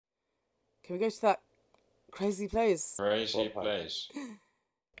Can we go to that crazy place? Crazy place.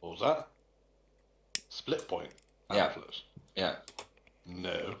 What was that? Split point. Yeah. Pamphlets. Yeah.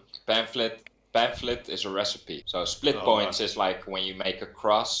 No. Pamphlet is a recipe. So split points is like when you make a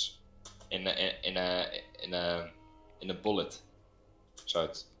cross in a bullet. So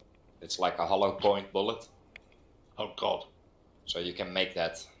it's like a hollow point bullet. Oh God. So you can make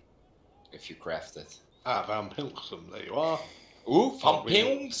that if you craft it. Ah, Van Pilsum, there you are. Ooh, Van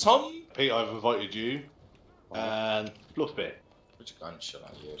Pilsum. Pete, I've invited you. And Fluffy. Which gun should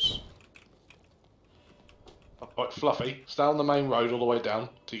I use? Right, Fluffy, stay on the main road all the way down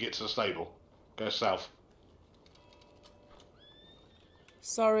till you get to the stable. Go south.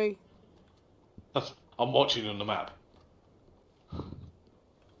 Sorry. I'm watching on the map. So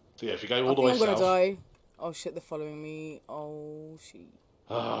yeah, if you go all the I way think I'm south. gonna die. Oh shit, they're following me. Oh shit.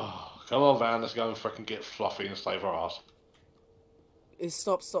 Oh, come on, Van, let's go and fucking get Fluffy and save our ass.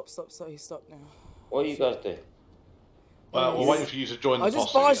 Stop. He stopped now. What you guys do? Well, we're waiting for you to join the I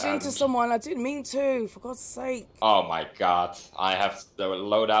just posse barged into someone. I didn't mean to. For God's sake. Oh my God! I have the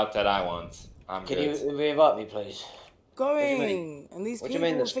loadout that I want. I'm Can good. you re-invite me, please? Going. And these What do people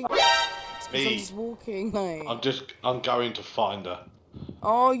you mean think Me. I'm just walking. Like. I'm going to find her.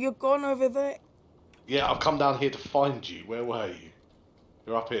 Oh, you're gone over there. Yeah, I've come down here to find you. Where were you?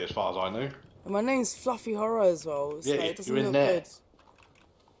 You're up here as far as I know. And my name's Fluffy Horror as well. So Yeah, it doesn't you're in look there. good.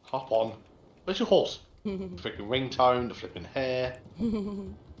 Hop on. Where's your horse? The freaking ringtone, the flipping hair.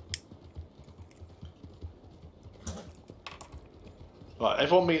 Right,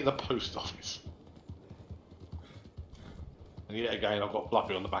 everyone meet at the post office. And yet again, I've got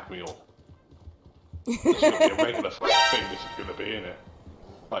Fluffy on the back of me all. This is going to be a regular thing, this is going to be, isn't it?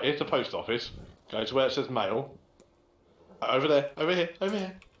 Right, here's the post office. Go to where it says mail. Over there, over here, over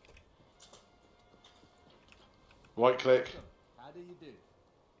here. Right click. How do you do?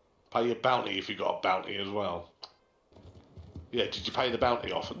 Pay your bounty if you got a bounty as well. Yeah, did you pay the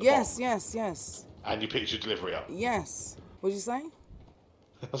bounty off at the Yes, bottom? yes. And you picked your delivery up. Yes. What'd you say?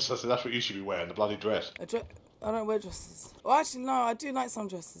 That's what you should be wearing, the bloody dress. I don't wear dresses. Well, actually, no, I do like some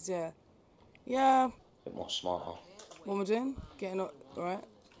dresses, yeah. Yeah. A bit more smarter. What am I doing? Getting up, alright.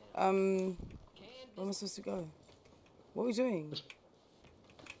 Where am I supposed to go? What are we doing?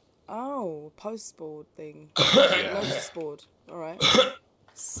 Oh, post board thing. Yeah. Notice board. Alright.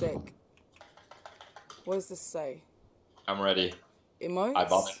 Sick. What does this say? I'm ready.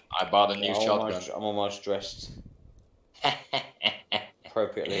 Emotes? I bought a new shotgun. I'm almost dressed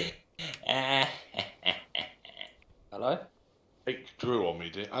appropriately. Hello? Hey, Drew on me,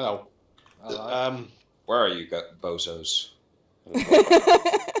 dear. Hello. Hello. Where are you, bozos?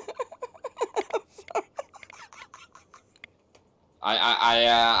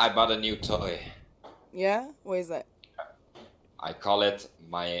 I bought a new toy. Yeah? What is that? I call it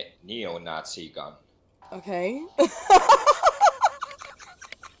my neo-Nazi gun. Okay.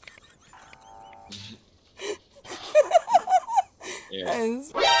 Yeah.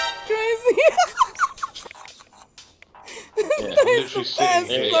 That's crazy. Yeah. That is Literally the sitting best,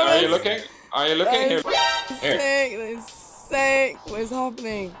 here. Are you Lois. looking? Are you looking? Here. That is Here. sick. That is sick. What is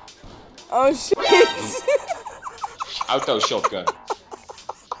happening? Oh shit. Auto shotgun.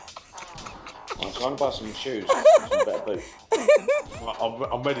 I'm trying to buy some shoes, some better boots.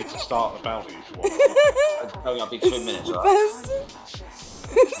 I'm ready to start the bounty if you want. It'll be 2 minutes, The right? best.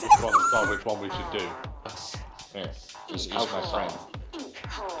 Which one we should do. Here. He's my friend.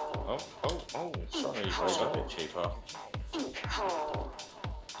 Oh, sorry. It's a bit cheaper.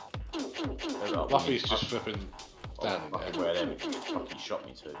 Fluffy's just flipping standing Fucking there. wear them if you fucking shot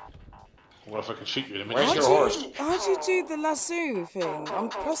me to. What if I can shoot you in a Where's minute? your horse? How do you do the lasso thing? I'm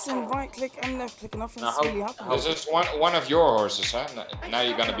pressing right click and left click and nothing's Now, really happening. This is one of your horses, huh? Now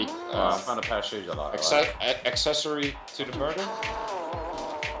you're gonna be I found a pair of shoes I like. accessory to the murder.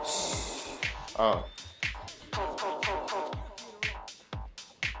 Oh,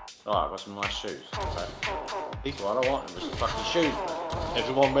 Alright, I've got some nice shoes. Okay. What I want is some fucking shoes, man.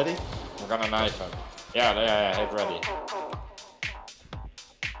 Everyone ready? I'm gonna knife him. Yeah, hit ready.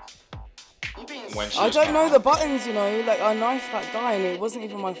 When I she's don't know the buttons, you know. Like I knifed that guy and it wasn't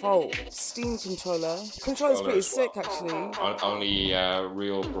even my fault. Steam controller. Controller's pretty sick actually. Only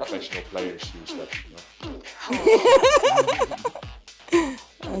real professional players use that. You know?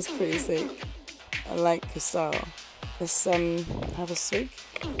 That's pretty sick. I like the style. Let's have a swig.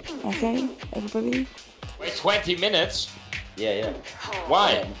 Okay, everybody. Wait 20 minutes? Yeah.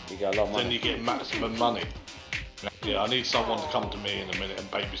 Why? You got a lot of Then money. you get maximum money. Yeah, I need someone to come to me in a minute and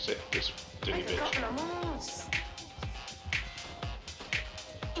babysit this dilly bitch.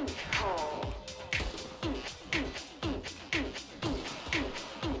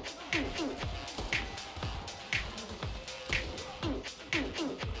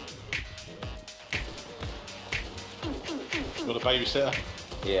 got a babysitter?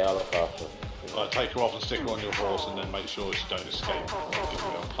 Yeah, I'll look after. Like, take her off and stick her on your horse, and then make sure she don't escape. Or give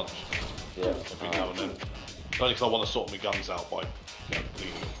her a punch Yeah. every now and then. Only because I want to sort my guns out by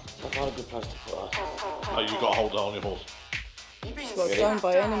bleeding. I've got a good place to put her. Oh, you got to hold her on your horse. She got done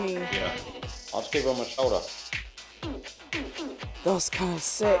by enemy. Yeah. I'll just keep her on my shoulder. That's kind of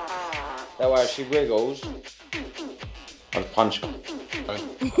sick. That way, if she wriggles, I'll punch her.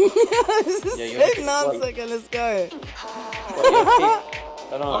 This is Yeah, sick, you're- Nansuka, let's go.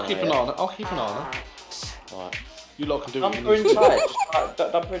 I'll keep an eye on her. I'll keep an eye on her. Alright. You lot can do Dump what you her need to do. inside.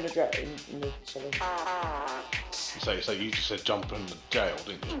 Just dump her in the saloon. So you just said jump in the jail,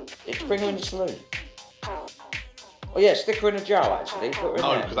 didn't you? Yeah, just bring her in the saloon. Oh yeah, stick her in the jail actually. Put her in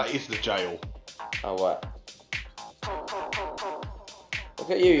No, there. because that is the jail. Oh what? Look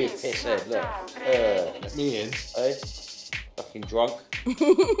at you pisshead, look. Let me in. Hey? Fucking drunk.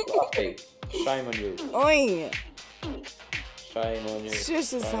 Lucky. Shame on you. Oi! Shame on you. It's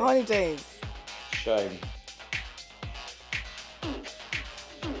just his Shame. holidays. Shame.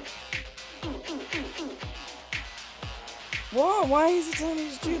 What? Why is he telling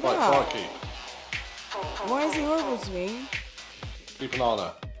me to do Right, that? crikey. Why is he horrible to me? Keep an eye on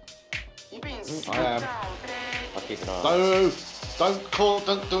her. I am. I'll keep an eye on her. No!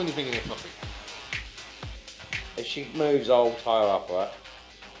 Don't do anything in here, Fluffy. If she moves, I'll tie her up, right?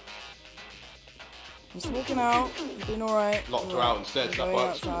 I'm just walking out. I'm doing alright. Locked her out instead, I'm that going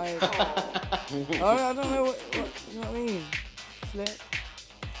works. outside. I don't know what, you know what I mean? Flip.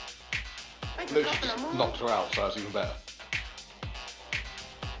 Literally just knocked her out, so that's even better.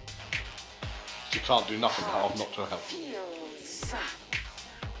 She can't do nothing now, I've knocked her out.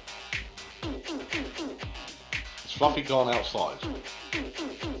 Has Fluffy gone outside?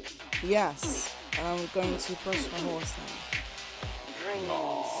 Yes. And I'm going to brush my horse now.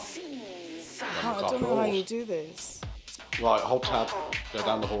 I don't know how you do this. Right, hold tab, go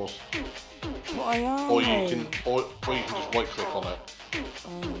down the horse. What I am. Or you can just right click on it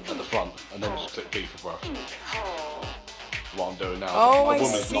at the front and then just click B for brush. What I'm doing now. Oh, My I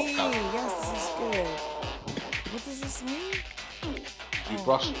woman's see. knocked out. Yes, this is good. What does this mean? You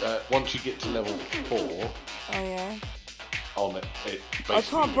brush once you get to level 4 Oh, yeah. on it. I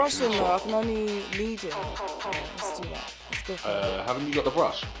can't brush him though. I off. can only lead him. Yeah, let's do that. Let's go for it. Haven't you got the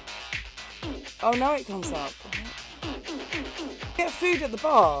brush? Oh, now it comes up. Get food at the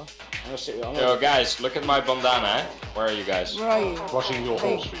bar. I'm gonna sit with Yo, guys, look at my bandana. Eh? Where are you guys? Where are you? Brushing your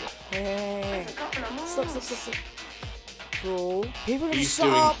Hey. horse for you. Hey. Stop. Cool. People just He's shut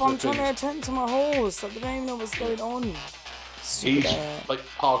doing up. I'm the trying to thing. attend to my horse. Like, they don't even know what's going on. Stupid He's ass. like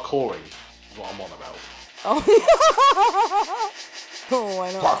parkouring, is what I'm on about. Oh. Oh,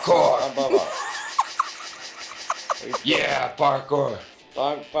 why not? Parkour! Don't bother. Yeah, parkour!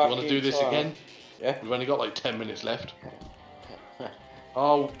 Don't You fucking want to do this try. again? Yeah. We've only got like 10 minutes left.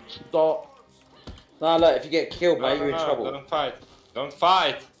 Oh, stop. No, look, if you get killed, No, mate, no, you're in no, trouble. don't fight. Don't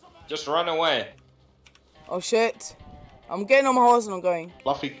fight! Just run away. Oh, shit. I'm getting on my horse and I'm going.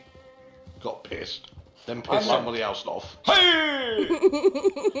 Fluffy got pissed, then I'm pissed not- somebody else off. Hey!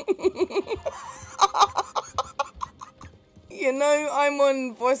 You know, I'm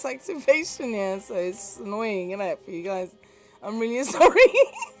on voice activation here, so it's annoying, isn't it, for you guys? I'm really sorry.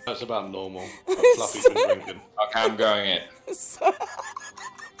 That's about normal. Fluffy's been drinking. Okay, I'm going in. So-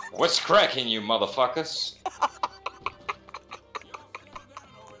 What's cracking, you motherfuckers?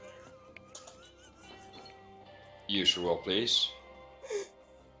 Usual, please.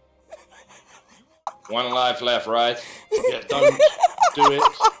 One life left, right? Yeah, don't do it.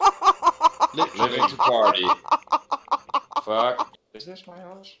 Literally. Living to party. Fuck. Is this my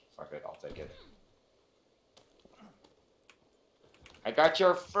house? Fuck it, I'll take it. I got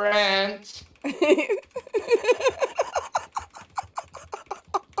your friend.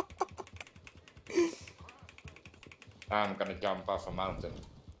 I'm gonna jump off a mountain.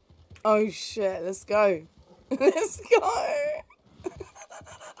 Oh shit, let's go. Let's go.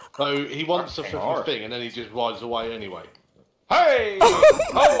 So he wants the Fucking flipping hard. thing and then he just rides away anyway. Hey!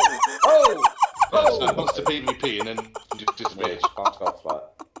 Oh! So he wants to PvP and then just Yeah, disappears. just can't go flight.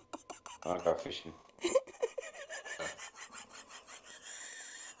 I go fishing.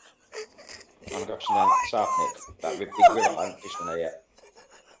 I'm watching down South Nick. That big river, I haven't fished in there yet.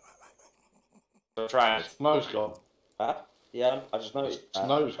 So try it. Snow's gone. Huh? Yeah, I just noticed.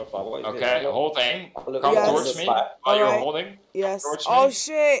 Snow's What is Okay, it? holding. Look, Come Yes. towards me. Alright. While you're Alright. holding. Yes. Towards Oh me.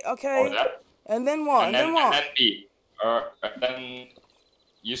 shit, Or okay. that. And then what? And then what? And then B. And then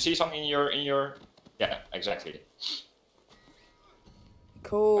you see something in your. Yeah, exactly. And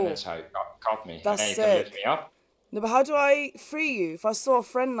Cool. that's how you caught me. That's and then you can lift sick. me up. No, but how do I free you? If I saw a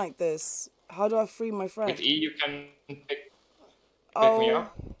friend like this, how do I free my friend? With E, you can pick. Pick me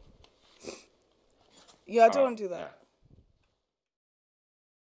up? Yeah, I don't Oh, want to do that.